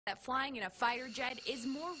That flying in a fighter jet is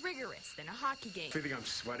more rigorous than a hockey game. I feel like I'm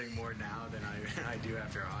sweating more now than I do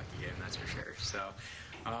after a hockey game, that's for sure. So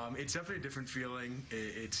it's definitely a different feeling.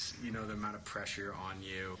 It's, you know, the amount of pressure on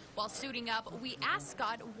you. While suiting up, we asked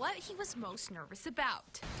Scott what he was most nervous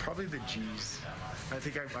about. Probably the G's. I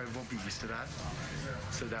think I won't be used to that.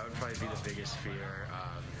 So that would probably be the biggest fear.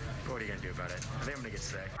 What are you going to do about it? I think I'm going to get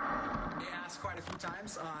sick. He asked quite a few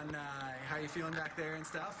times on how you feeling back there and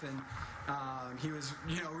stuff, and he was,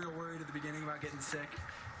 you know, real worried at the beginning about getting sick.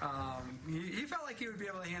 He felt like he would be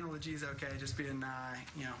able to handle the G's okay, just being,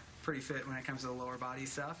 you know, pretty fit when it comes to the lower body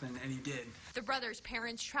stuff, and he did. The brothers'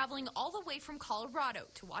 parents traveling all the way from Colorado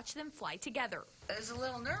to watch them fly together. It was a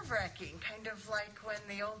little nerve-wracking, kind of like when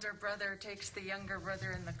the older brother takes the younger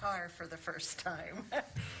brother in the car for the first time.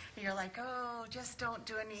 You're like, oh, just don't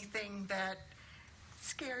do anything that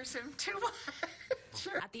scares him too much.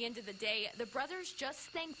 At the end of the day, the brothers just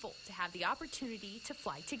thankful to have the opportunity to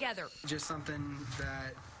fly together. Just something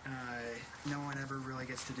that no one ever really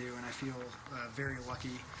gets to do, and I feel very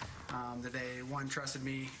lucky that they, one, trusted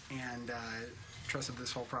me and trusted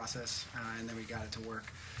this whole process, and then we got it to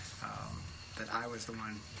work, that I was the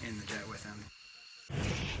one in the jet with him.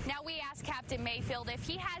 Now we asked Captain Mayfield if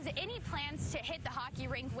he has any plans to hit the hockey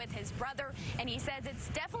rink with his brother, and he says it's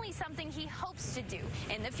definitely something he hopes to do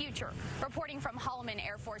in the future. Reporting from Holloman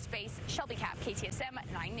Air Force Base, Shelby Cap, KTSM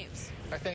 9 News.